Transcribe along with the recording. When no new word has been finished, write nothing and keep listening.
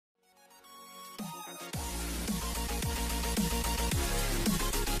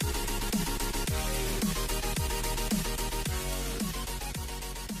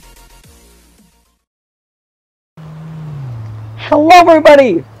Hello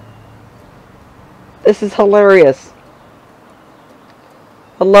everybody! This is hilarious.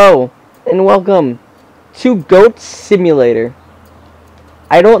 Hello and welcome to Goat Simulator.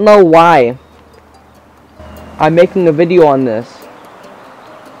 I don't know why I'm making a video on this,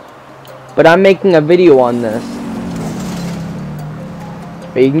 but I'm making a video on this.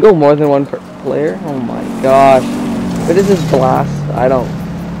 But you can go more than one per player? Oh my gosh. What is this glass?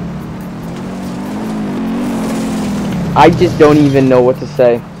 I just don't even know what to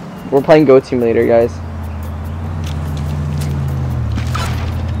say. We're playing Goat Simulator, guys.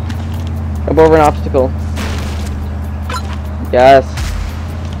 Jump over an obstacle. Yes.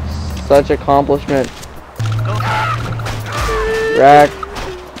 Such accomplishment. Wreck.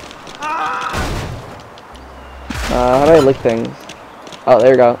 How do I lick things? Oh,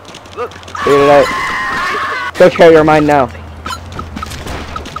 there we go. Figured it out. Go carry your mind now.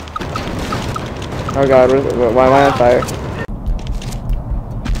 Oh god, why am I on fire?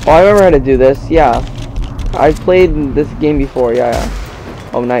 Oh, I remember how to do this, yeah. I've played this game before, yeah.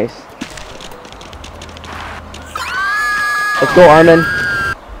 Oh, nice. Let's go, Armin.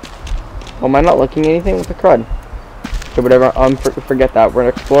 Oh, am I not looking at anything with the crud? Okay, whatever, forget that, we're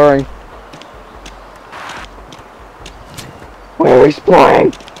exploring. We're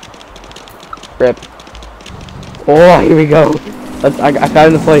exploring! Rip. Oh, here we go. I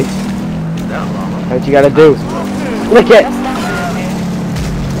found the place. What you gotta do? Lick it!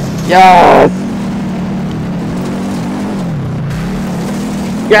 Yes!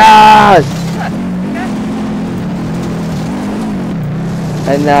 Yes!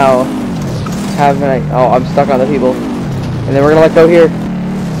 And now, oh, I'm stuck on the people. And then we're gonna let go here.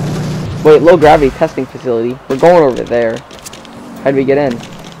 Wait, low gravity testing facility. We're going over there. How do we get in?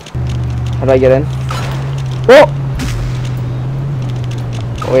 How do I get in? Whoa!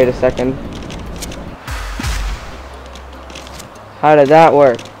 Wait a second. How did that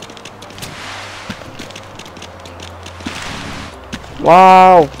work?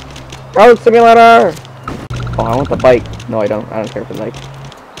 Wow! Road simulator! Oh, I want the bike. No, I don't. I don't care for the bike.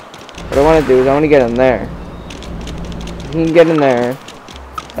 What I want to do is I want to get in there. You can get in there.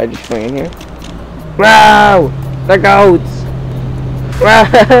 I just swing in here. Wow! The goats! Wow!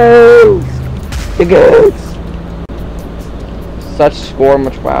 The goats! Such score,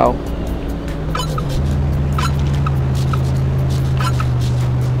 much wow.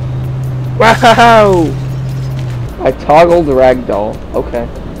 Wow! I toggled the ragdoll. Okay.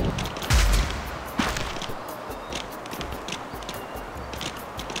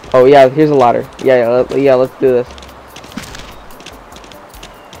 Oh yeah, here's a ladder. Yeah, let's do this.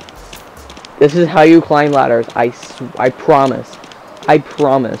 This is how you climb ladders. I promise. I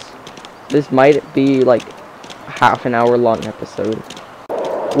promise. This might be like half an hour long episode.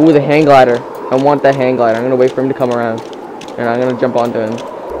 Ooh, the hang glider. I want the hang glider. I'm gonna wait for him to come around, and I'm gonna jump onto him.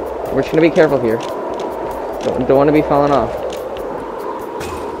 We're just gonna be careful here. Don't want to be falling off.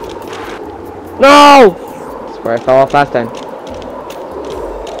 No! I swear I fell off last time.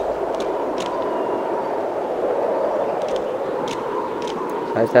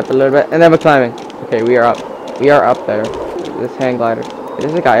 Side step a little bit, and then we're climbing. Okay, we are up. We are up there. This hang glider.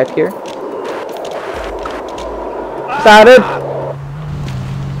 There's a guy up here. Started.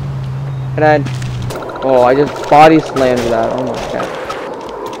 And then, oh, I just body slammed that. Oh my god.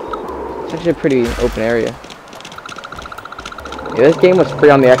 It's actually a pretty open area. Yeah, this game was free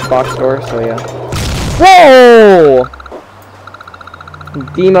on the Xbox store, so yeah. Whoa!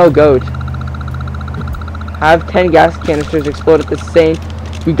 Demo goat. Have 10 gas canisters explode at the same.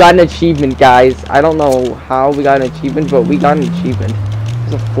 We got an achievement, guys. I don't know how we got an achievement, but we got an achievement.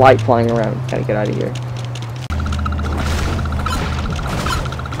 There's a flight flying around. Gotta get out of here.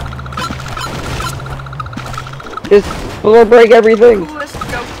 Just blow break everything.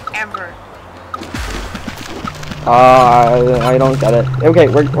 I don't get it. Okay,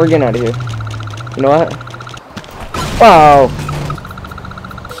 we're getting out of here. You know what? Wow.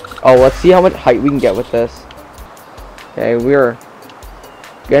 Oh, let's see how much height we can get with this. Okay, we're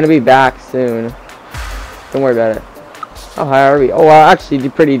gonna be back soon. Don't worry about it. How high are we? Oh, actually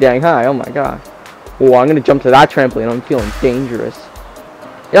pretty dang high. Oh my god. Oh, I'm gonna jump to that trampoline. I'm feeling dangerous.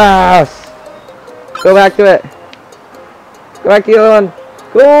 Yes! Go back to it. Go back to the other one.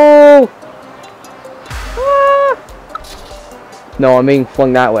 Go! No, I'm being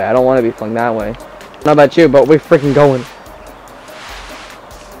flung that way. I don't want to be flung that way. Not about you, but we're freaking going.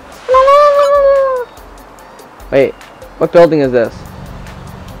 Wait, what building is this?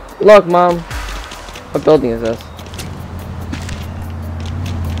 Look, Mom. What building is this?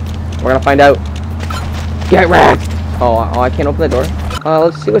 We're gonna find out. Get wrecked! Oh, I can't open the door.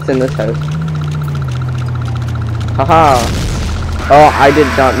 Let's see what's in this house. Haha. Oh, I did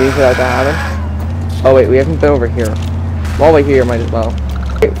not mean for that to happen. Oh wait, we haven't been over here. Well, over here might as well.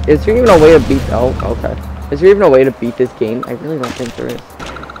 Is there even a way to beat? Oh, okay. Is there even a way to beat this game? I really don't think there is.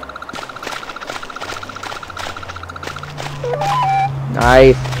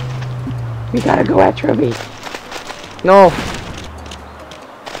 Nice. We gotta go at Trophy. No.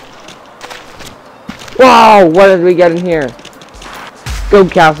 Wow, what did we get in here?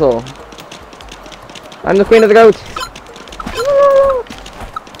 Goat castle. I'm the queen of the goats.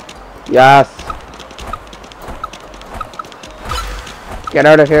 Yes. Get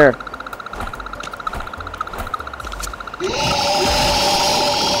out of here.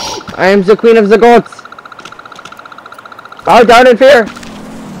 I am the queen of the goats. Bow down in fear.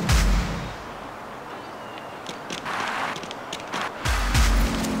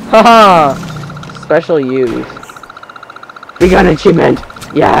 Haha. Special use. We got an achievement.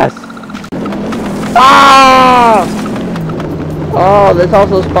 Yes. Ah! Oh, this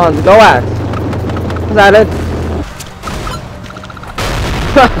also spawns Goats. Is that it?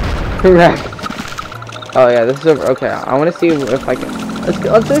 Correct. Oh yeah, this is over. Okay, I want to see if I can.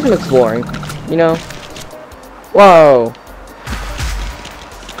 Let's do some exploring. You know. Whoa.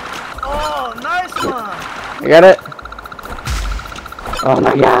 Oh, nice one. You get it? Oh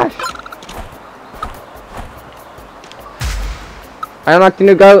my gosh. I unlocked a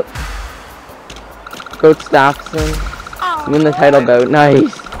new goat. Goat Staffson. Win the title boat.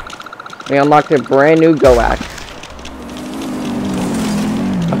 Nice. We unlocked a brand new Goat.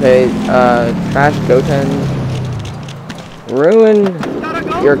 Okay, trash Goten. Ruin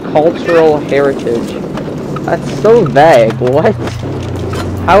your cultural heritage. That's so vague. What?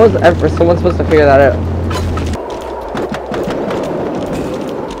 How is ever someone supposed to figure that out?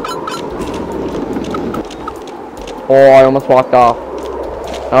 Oh, I almost walked off.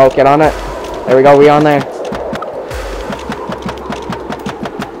 Oh, get on it. There we go, we on there.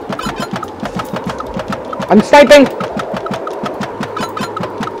 I'm sniping!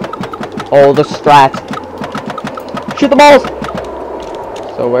 Oh, the strat. Shoot the balls!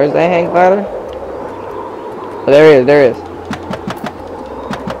 So where's the hang glider? Oh, there he is, there he is.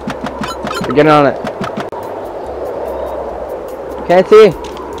 We're getting on it. Can't see.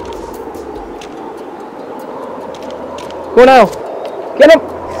 Go now! Get him!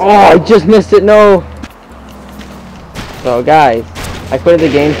 Oh, I just missed it, no! So guys, I quit the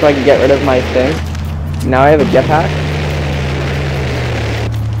game so I could get rid of my thing. Now I have a jetpack.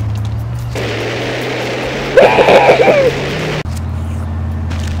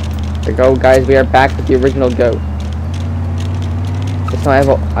 There we go, guys, we are back with the original goat. This time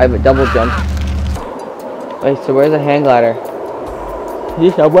I have a double jump. Wait, so where's the hang glider? Is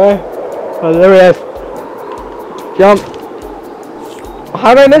he somewhere? Oh, there it is. Jump!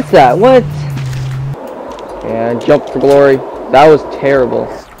 How did I miss that? What? Yeah, jump for glory. That was terrible.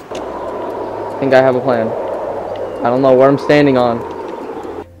 I think I have a plan. I don't know what I'm standing on.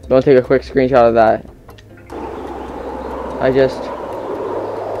 Don't take a quick screenshot of that.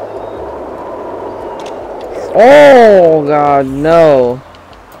 Oh god, no.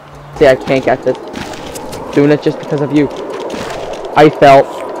 See, I can't get this. Doing it just because of you. I fell.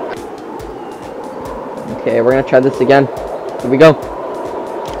 Okay, we're gonna try this again. Here we go.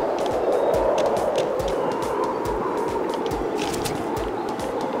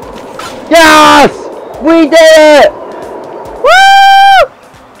 Yes! We did it! Woo!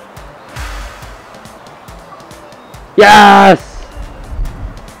 Yes!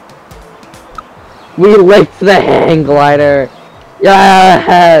 We licked the hang glider.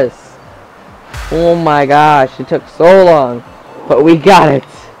 Yes! Oh my gosh, it took so long, but we got it.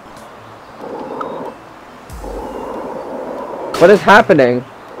 What is happening?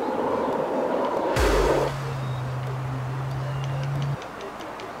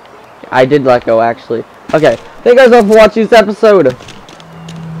 I did let go, actually. Okay, thank you guys all for watching this episode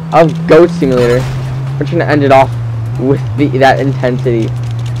of Goat Simulator. We're trying to end it off with that intensity.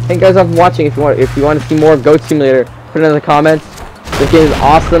 Thank you guys all for watching. If you want to see more Goat Simulator, put it in the comments. This game is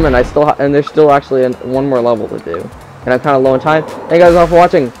awesome, and there's still actually one more level to do. And I'm kind of low on time. Thank you guys all for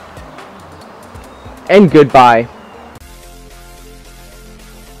watching, and goodbye.